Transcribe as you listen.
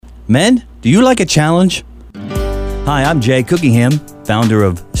Men, do you like a challenge? Hi, I'm Jay Cookingham, founder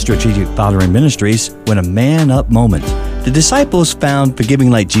of Strategic Fathering Ministries. When a man up moment, the disciples found forgiving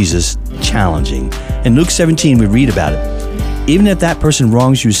like Jesus challenging. In Luke 17, we read about it. Even if that person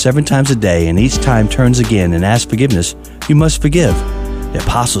wrongs you 7 times a day and each time turns again and asks forgiveness, you must forgive. The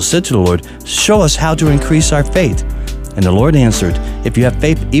apostles said to the Lord, "Show us how to increase our faith." And the Lord answered, "If you have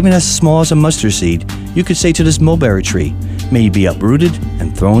faith even as small as a mustard seed, you could say to this mulberry tree, 'May you be uprooted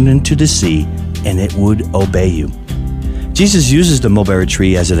and thrown into the sea,' and it would obey you." Jesus uses the mulberry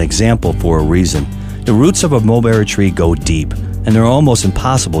tree as an example for a reason. The roots of a mulberry tree go deep, and they're almost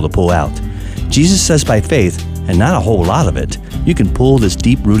impossible to pull out. Jesus says by faith, and not a whole lot of it, you can pull this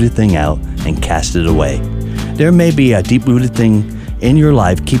deep-rooted thing out and cast it away. There may be a deep-rooted thing in your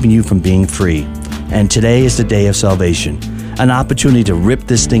life keeping you from being free, and today is the day of salvation, an opportunity to rip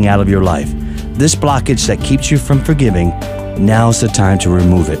this thing out of your life. This blockage that keeps you from forgiving, now's the time to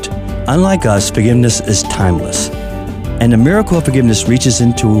remove it. Unlike us, forgiveness is timeless. And the miracle of forgiveness reaches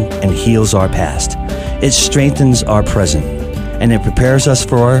into and heals our past. It strengthens our present, and it prepares us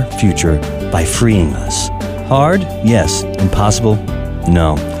for our future by freeing us. Hard? Yes. Impossible?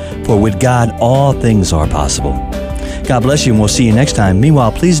 No. For with God, all things are possible. God bless you, and we'll see you next time.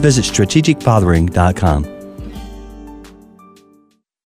 Meanwhile, please visit strategicfathering.com.